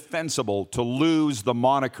indefensible to lose the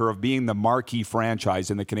moniker of being the marquee franchise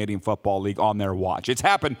in the Canadian Football League on their watch. It's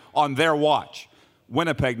happened on their watch.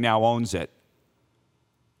 Winnipeg now owns it.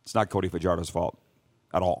 It's not Cody Fajardo's fault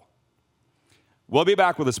at all. We'll be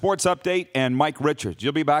back with a sports update and Mike Richards.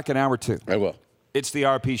 You'll be back in hour 2. I will. It's the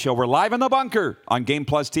RP Show. We're live in the bunker on Game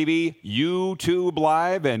Plus TV, YouTube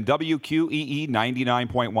Live, and WQEE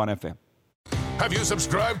 99.1 FM. Have you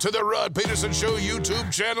subscribed to the Rod Peterson Show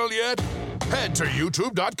YouTube channel yet? Head to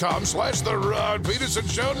youtube.com/The Rod Peterson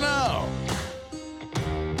Show now.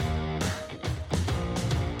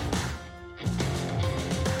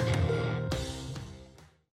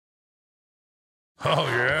 Oh,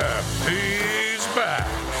 yeah. He's back.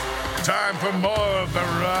 Time for more of the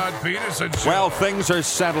Rod Peterson Show. Well, things are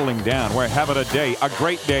settling down. We're having a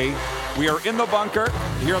great day. We are in the bunker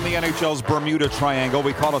here in the NHL's Bermuda Triangle.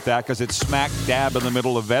 We call it that because it's smack dab in the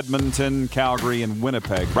middle of Edmonton, Calgary, and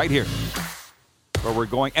Winnipeg. Right here where we're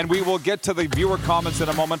going. And we will get to the viewer comments in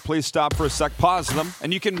a moment. Please stop for a sec. Pause them.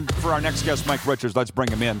 And you can, for our next guest, Mike Richards, let's bring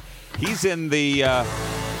him in. He's in the,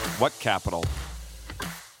 what capital?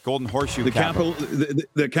 Golden Horseshoe capital.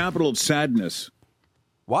 The capital of sadness.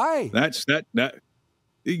 Why? That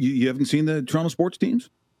you haven't seen the Toronto sports teams?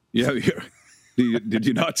 Yeah. Did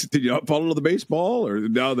you not follow the baseball or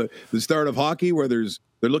now the start of hockey where they're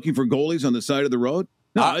looking for goalies on the side of the road?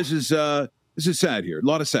 No, this is sad here. A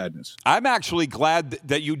lot of sadness. I'm actually glad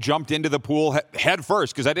that you jumped into the pool head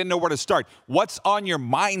first because I didn't know where to start. What's on your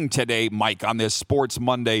mind today, Mike, on this Sports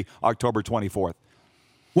Monday, October 24th?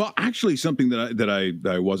 Well, actually, something that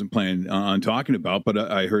I wasn't planning on talking about, but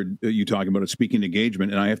I heard you talking about a speaking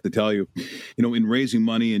engagement, and I have to tell you, in raising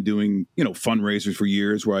money and doing fundraisers for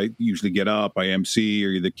years, where I usually get up, I MC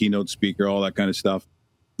or you're the keynote speaker, all that kind of stuff.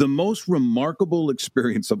 The most remarkable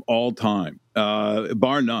experience of all time,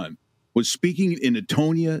 bar none, was speaking in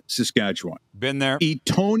Etonia, Saskatchewan. Been there.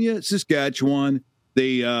 Etonia, Saskatchewan.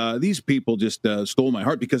 These people just stole my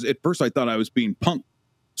heart because at first I thought I was being punked.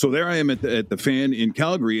 So there I am at the Fan in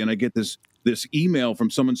Calgary, and I get this email from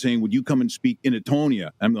someone saying, "Would you come and speak in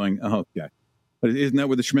Etonia?" I'm going, "Oh, okay, isn't that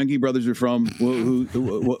where the Schmenke brothers are from?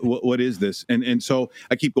 What is this?" And so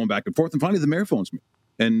I keep going back and forth, and finally the mayor phones me,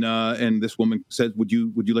 and this woman said, "Would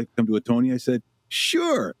you like to come to Etonia?" I said,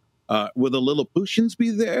 "Sure." Will the Lilliputians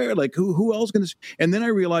be there? Like who else going to? And then I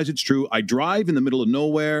realized it's true. I drive in the middle of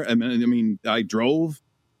nowhere. I drove.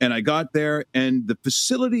 And I got there, and the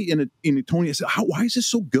facility in Etonia, I said, why is this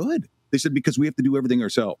so good? They said, because we have to do everything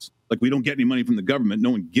ourselves. Like, we don't get any money from the government. No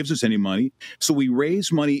one gives us any money. So we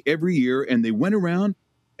raise money every year, and they went around,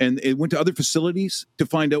 and it went to other facilities to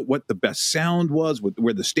find out what the best sound was,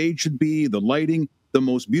 where the stage should be, the lighting, the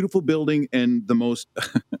most beautiful building, and the most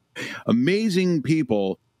amazing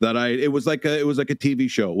people it was like a TV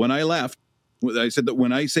show. When I left, I said that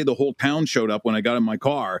when I say the whole town showed up when I got in my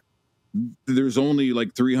car, there's only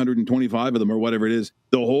like 325 of them or whatever it is.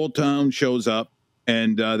 The whole town shows up,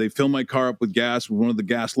 and they fill my car up with gas with one of the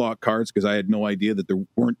gas lock carts because I had no idea that there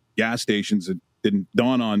weren't gas stations. It didn't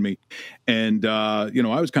dawn on me. And, I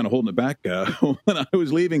was kind of holding it back when I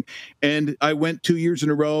was leaving. And I went 2 years in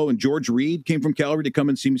a row, and George Reed came from Calgary to come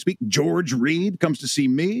and see me speak. George Reed comes to see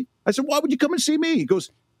me. I said, "Why would you come and see me?" He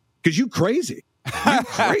goes, "Because you crazy." You're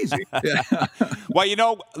crazy.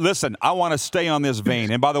 Well, listen, I want to stay on this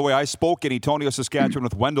vein. And by the way, I spoke in Etonia, Saskatchewan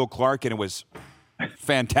with Wendell Clark, and it was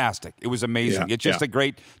fantastic. It was amazing. Yeah, it's just a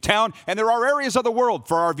great town. And there are areas of the world,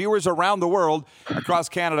 for our viewers around the world, across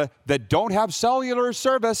Canada, that don't have cellular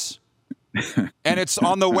service. And it's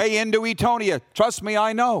on the way into Etonia. Trust me,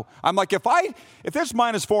 I know. I'm like, if there's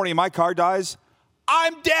minus 40 and my car dies,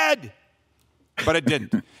 I'm dead. But it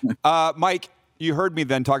didn't. Mike, you heard me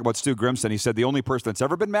then talk about Stu Grimson. He said the only person that's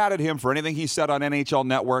ever been mad at him for anything he said on NHL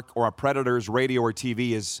Network or on Predators radio or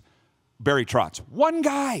TV is Barry Trotz. One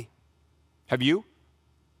guy. Have you?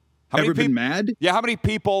 Ever been mad? Yeah, how many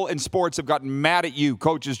people in sports have gotten mad at you,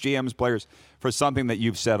 coaches, GMs, players, for something that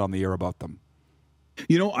you've said on the air about them?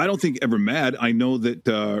 I don't think ever mad. I know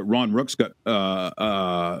that Ron Rooks got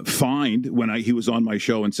fined when he was on my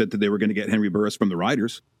show and said that they were going to get Henry Burris from the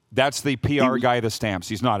Riders. That's the PR guy of the Stamps.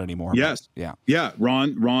 He's not anymore. Yes. Yeah.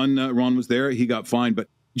 Ron was there. He got fined. But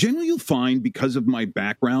generally, you'll find because of my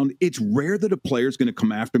background, it's rare that a player's going to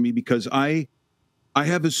come after me because I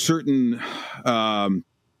have a certain,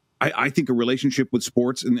 I think, a relationship with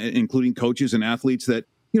sports, including coaches and athletes that,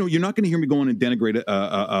 you're not going to hear me go on and denigrate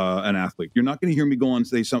an athlete. You're not going to hear me go on and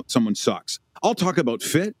say someone sucks. I'll talk about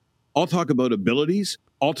fit. I'll talk about abilities.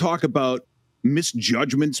 I'll talk about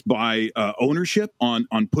misjudgments by ownership on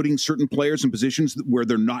putting certain players in positions where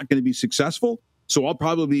they're not going to be successful. So I'll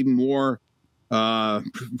probably be more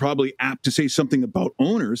probably apt to say something about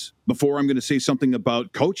owners before I'm going to say something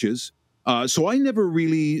about coaches. So I never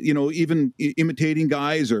really, even imitating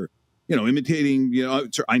guys or, imitating,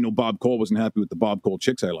 I know Bob Cole wasn't happy with the Bob Cole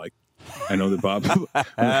chicks I like. I know that Bob,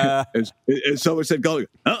 as someone said,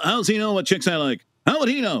 how does he know what chicks I like? How would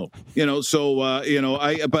he know?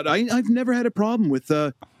 I've never had a problem with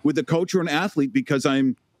a coach or an athlete because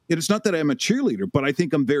it's not that I'm a cheerleader, but I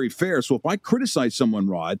think I'm very fair. So if I criticize someone,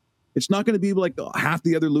 Rod, it's not going to be like half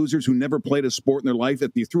the other losers who never played a sport in their life.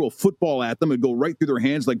 If you threw a football at them, it'd go right through their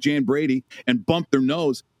hands like Jan Brady and bump their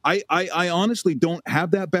nose. I honestly don't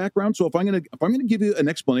have that background. So if I'm going to give you an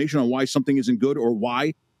explanation on why something isn't good or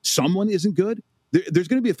why someone isn't good, there's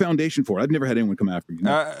going to be a foundation for it. I've never had anyone come after me.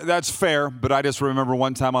 No. That's fair, but I just remember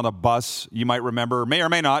one time on a bus, you might remember, may or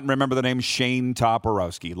may not, remember the name Shane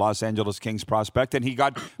Toporowski, Los Angeles Kings prospect, and he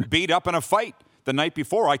got beat up in a fight the night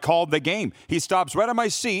before. I called the game. He stops right on my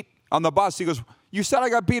seat on the bus. He goes, "You said I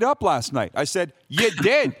got beat up last night." I said, "You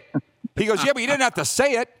did." He goes, "Yeah, but you didn't have to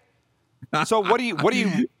say it." So what do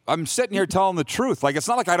you, I'm sitting here telling the truth. Like, it's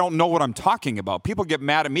not like I don't know what I'm talking about. People get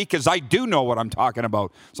mad at me because I do know what I'm talking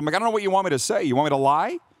about. So I'm like, I don't know what you want me to say. You want me to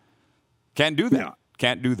lie? Can't do that. Yeah.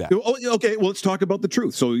 Can't do that. Okay, well, let's talk about the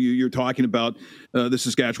truth. So you're talking about the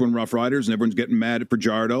Saskatchewan Roughriders, and everyone's getting mad at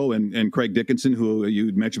Fajardo and Craig Dickinson, who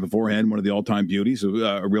you mentioned beforehand, one of the all-time beauties,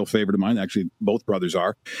 a real favorite of mine. Actually, both brothers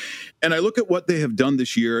are. And I look at what they have done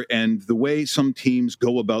this year and the way some teams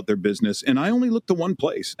go about their business, and I only look to one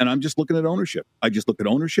place, and I'm just looking at ownership. I just look at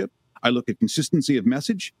ownership. I look at consistency of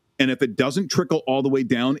message, and if it doesn't trickle all the way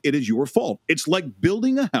down, it is your fault. It's like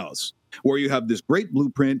building a house where you have this great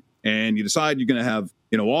blueprint, and you decide you're going to have,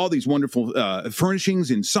 all these wonderful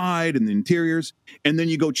furnishings inside and the interiors, and then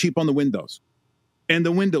you go cheap on the windows, and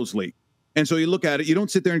the windows leak. And so you look at it, you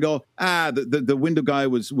don't sit there and go, the window guy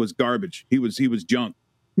was garbage. He was junk.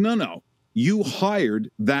 No. You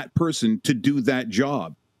hired that person to do that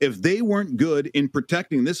job. If they weren't good in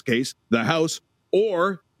protecting, in this case, the house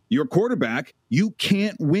or your quarterback, you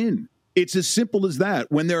can't win. It's as simple as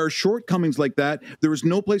that. When there are shortcomings like that, there is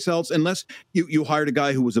no place else unless you hired a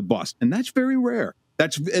guy who was a bust. And that's very rare.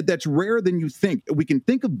 That's rarer than you think. We can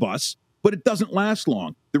think of busts, but it doesn't last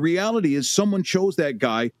long. The reality is someone chose that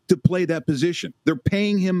guy to play that position. They're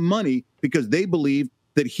paying him money because they believe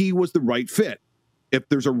that he was the right fit. If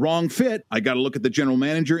there's a wrong fit, I got to look at the general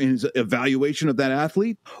manager and his evaluation of that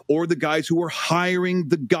athlete or the guys who are hiring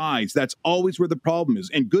the guys. That's always where the problem is.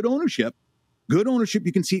 And good ownership,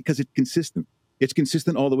 you can see it because it's consistent. It's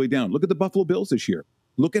consistent all the way down. Look at the Buffalo Bills this year.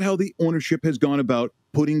 Look at how the ownership has gone about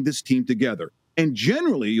putting this team together. And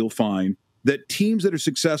generally, you'll find that teams that are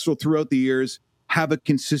successful throughout the years have a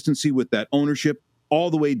consistency with that ownership all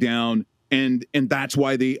the way down. And that's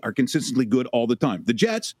why they are consistently good all the time. The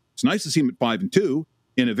Jets, it's nice to see them at 5-2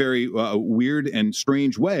 in a very weird and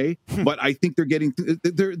strange way, but I think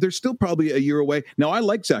they're still probably a year away. Now, I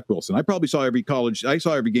like Zach Wilson. I probably saw every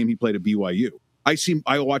game he played at BYU. I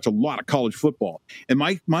watch a lot of college football, and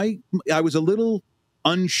I was a little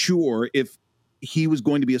unsure if he was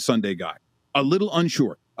going to be a Sunday guy. A little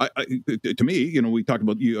unsure. To me, we talked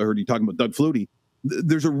about. I heard you talking about Doug Flutie.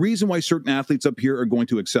 There's a reason why certain athletes up here are going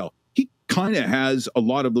to excel. He kind of has a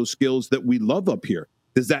lot of those skills that we love up here.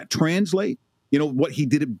 Does that translate? What he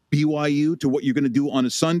did at BYU to what you're going to do on a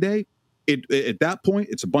Sunday? At that point,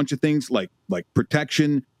 it's a bunch of things like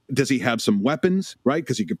protection. Does he have some weapons, right?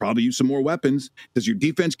 Because he could probably use some more weapons. Does your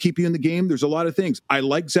defense keep you in the game? There's a lot of things. I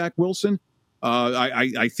like Zach Wilson.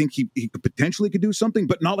 I think he potentially could do something,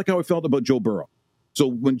 but not like how I felt about Joe Burrow. So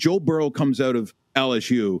when Joe Burrow comes out of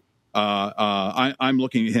LSU, I'm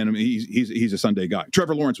looking at him. He's a Sunday guy.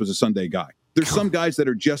 Trevor Lawrence was a Sunday guy. There's some guys that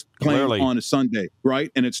are just playing on a Sunday,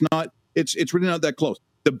 right? And it's really not that close.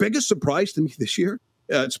 The biggest surprise to me this year,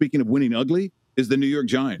 speaking of winning ugly, is the New York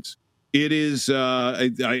Giants. It is.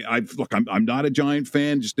 I'm not a Giant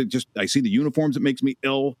fan. Just I see the uniforms, it makes me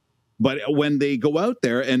ill. But when they go out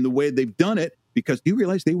there and the way they've done it, because do you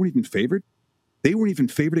realize they weren't even favored? They weren't even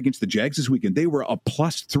favored against the Jags this weekend. They were a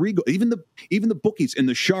 +3. Even the bookies and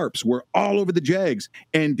the sharps were all over the Jags.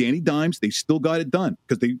 And Danny Dimes, they still got it done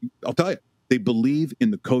because I'll tell you, they believe in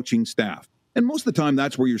the coaching staff. And most of the time,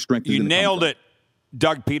 that's where your strength is. You nailed it,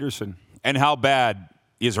 Doug Peterson. And how bad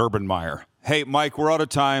is Urban Meyer? Hey, Mike, we're out of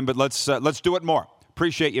time, but let's do it more.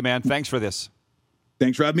 Appreciate you, man. Thanks for this.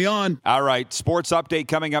 Thanks for having me on. All right, sports update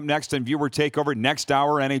coming up next and viewer takeover next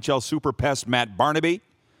hour. NHL super pest Matt Barnaby.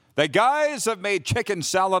 The guys have made chicken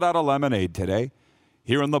salad out of lemonade today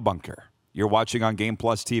here in the bunker. You're watching on Game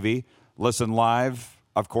Plus TV. Listen live,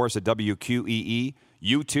 of course, at WQEE,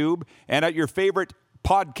 YouTube, and at your favorite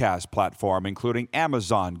podcast platform, including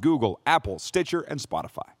Amazon, Google, Apple, Stitcher, and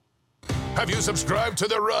Spotify. Have you subscribed to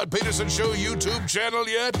the Rod Peterson Show YouTube channel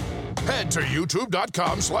yet? Head to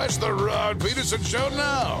youtube.com/The Rod Peterson Show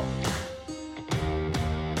now.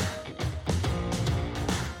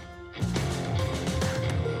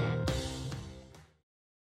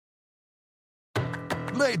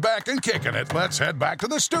 Laid back and kicking it. Let's head back to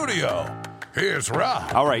the studio. Here's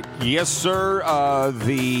Rod. All right. Yes, sir.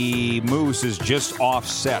 The Moose is just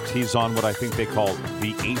offset. He's on what I think they call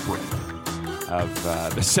the apron of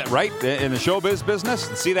the set, right? In the showbiz business.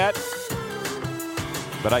 See that?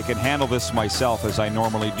 But I can handle this myself as I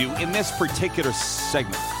normally do in this particular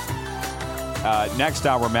segment. Next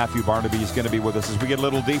hour, Matthew Barnaby is going to be with us as we get a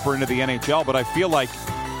little deeper into the NHL. But I feel like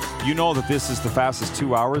you know that this is the fastest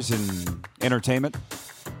 2 hours in entertainment.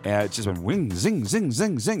 It's just been wing, zing, zing,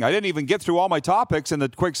 zing, zing. I didn't even get through all my topics in the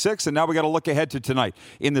quick six, and now we got to look ahead to tonight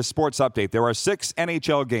in the sports update. There are 6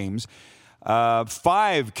 NHL games.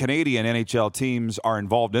 5 Canadian NHL teams are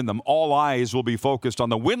involved in them. All eyes will be focused on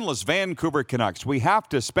the winless Vancouver Canucks. We have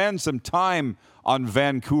to spend some time on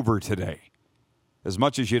Vancouver today, as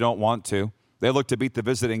much as you don't want to. They look to beat the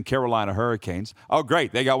visiting Carolina Hurricanes. Oh,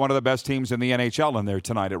 great. They got one of the best teams in the NHL in there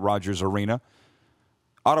tonight at Rogers Arena.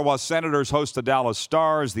 Ottawa Senators host the Dallas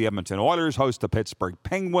Stars. The Edmonton Oilers host the Pittsburgh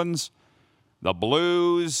Penguins. The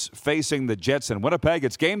Blues facing the Jets in Winnipeg.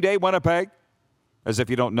 It's game day, Winnipeg, as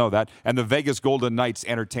if you don't know that. And the Vegas Golden Knights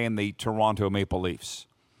entertain the Toronto Maple Leafs.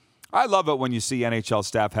 I love it when you see NHL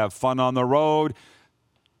staff have fun on the road.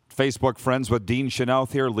 Facebook friends with Dean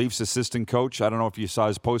Chenoweth here, Leafs assistant coach. I don't know if you saw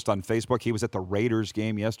his post on Facebook. He was at the Raiders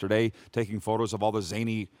game yesterday taking photos of all the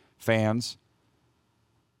zany fans.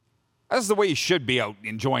 That's the way you should be out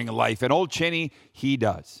enjoying life. And old Cheney, he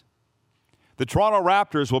does. The Toronto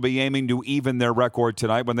Raptors will be aiming to even their record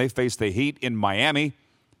tonight when they face the Heat in Miami.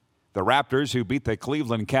 The Raptors, who beat the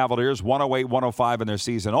Cleveland Cavaliers 108-105 in their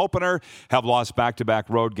season opener, have lost back-to-back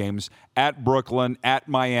road games at Brooklyn, at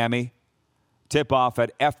Miami. Tip-off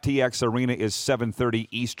at FTX Arena is 7:30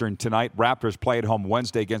 Eastern tonight. Raptors play at home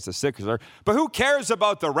Wednesday against the Sixers. But who cares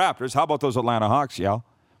about the Raptors? How about those Atlanta Hawks, y'all?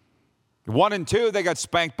 1-2, they got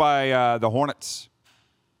spanked by the Hornets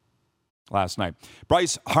last night.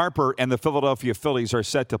 Bryce Harper and the Philadelphia Phillies are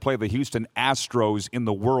set to play the Houston Astros in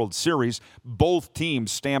the World Series. Both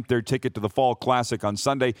teams stamped their ticket to the Fall Classic on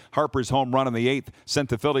Sunday. Harper's home run in the 8th sent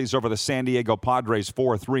the Phillies over the San Diego Padres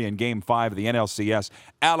 4-3 in Game 5 of the NLCS.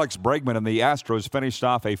 Alex Bregman and the Astros finished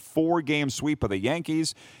off a 4-game sweep of the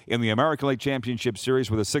Yankees in the American League Championship Series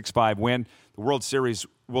with a 6-5 win. The World Series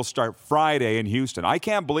will start Friday in Houston. I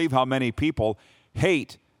can't believe how many people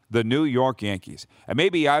hate the New York Yankees. And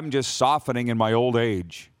maybe I'm just softening in my old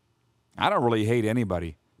age. I don't really hate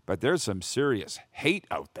anybody, but there's some serious hate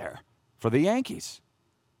out there for the Yankees.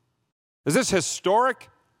 Is this historic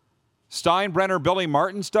Steinbrenner, Billy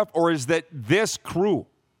Martin stuff, or is that this crew?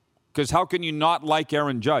 Because how can you not like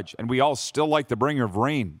Aaron Judge? And we all still like the bringer of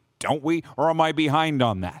rain, don't we? Or am I behind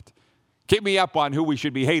on that? Keep me up on who we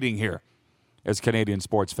should be hating here as Canadian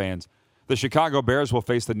sports fans. The Chicago Bears will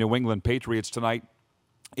face the New England Patriots tonight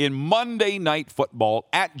in Monday Night Football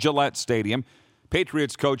at Gillette Stadium.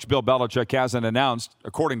 Patriots coach Bill Belichick hasn't announced,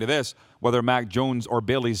 according to this, whether Mac Jones or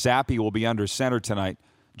Bailey Zappi will be under center tonight.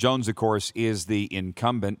 Jones, of course, is the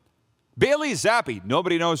incumbent. Bailey Zappi,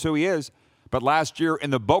 nobody knows who he is, but last year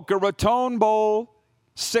in the Boca Raton Bowl,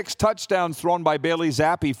 6 touchdowns thrown by Bailey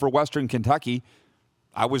Zappi for Western Kentucky.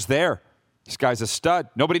 I was there. This guy's a stud.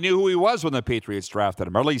 Nobody knew who he was when the Patriots drafted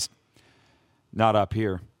him, or at least not up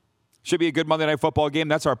here. Should be a good Monday Night Football game.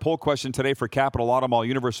 That's our poll question today for Capital Auto Mall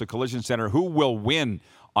Universal Collision Center. Who will win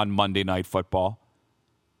on Monday Night Football?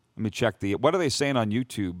 Let me check what are they saying on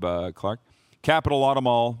YouTube, Clark? Capital Auto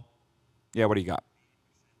Mall. Yeah, what do you got?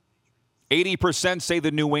 80% say the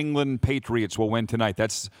New England Patriots will win tonight.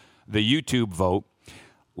 That's the YouTube vote.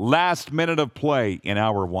 Last minute of play in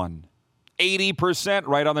hour 1. 80%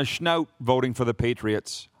 right on the schnout voting for the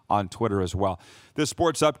Patriots on Twitter as well. The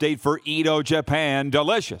sports update for Edo Japan.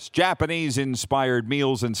 Delicious Japanese-inspired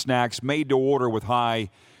meals and snacks made to order with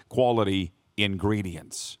high-quality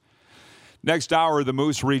ingredients. Next hour, the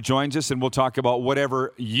Moose rejoins us, and we'll talk about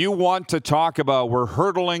whatever you want to talk about. We're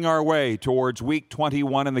hurtling our way towards Week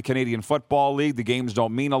 21 in the Canadian Football League. The games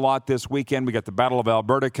don't mean a lot this weekend. We got the Battle of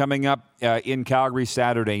Alberta coming up in Calgary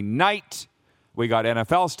Saturday night. We got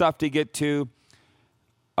NFL stuff to get to.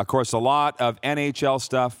 Of course, a lot of NHL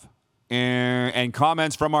stuff and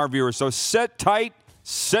comments from our viewers. So sit tight,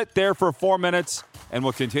 sit there for 4 minutes, and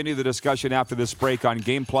we'll continue the discussion after this break on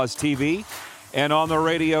Game Plus TV and on the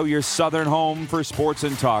radio, your southern home for sports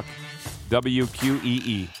and talk,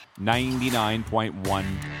 WQEE 99.1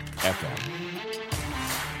 FM.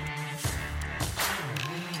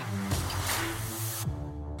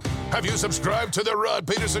 Have you subscribed to The Rod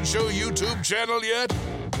Peterson Show YouTube channel yet?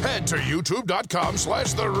 Head to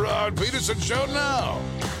youtube.com/The Rod Peterson Show now.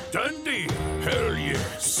 Done deal. Hell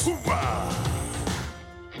yes. Hoorah.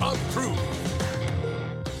 Approved.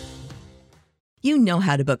 You know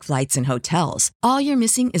how to book flights and hotels. All you're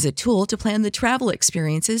missing is a tool to plan the travel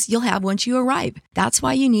experiences you'll have once you arrive. That's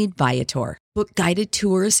why you need Viator. Book guided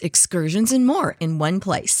tours, excursions, and more in one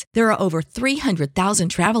place. There are over 300,000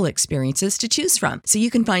 travel experiences to choose from, so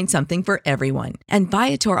you can find something for everyone. And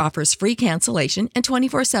Viator offers free cancellation and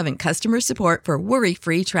 24/7 customer support for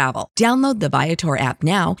worry-free travel. Download the Viator app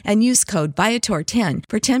now and use code Viator10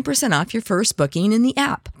 for 10% off your first booking in the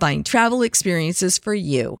app. Find travel experiences for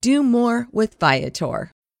you. Do more with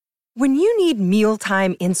Viator. When you need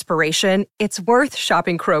mealtime inspiration, it's worth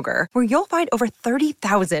shopping Kroger, where you'll find over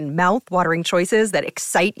 30,000 mouth-watering choices that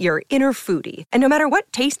excite your inner foodie. And no matter what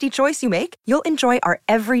tasty choice you make, you'll enjoy our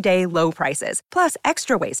everyday low prices, plus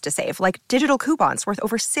extra ways to save, like digital coupons worth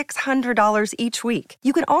over $600 each week.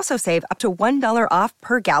 You can also save up to $1 off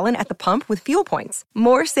per gallon at the pump with fuel points.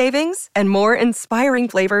 More savings and more inspiring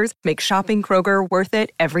flavors make shopping Kroger worth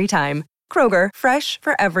it every time. Kroger, fresh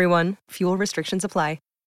for everyone. Fuel restrictions apply.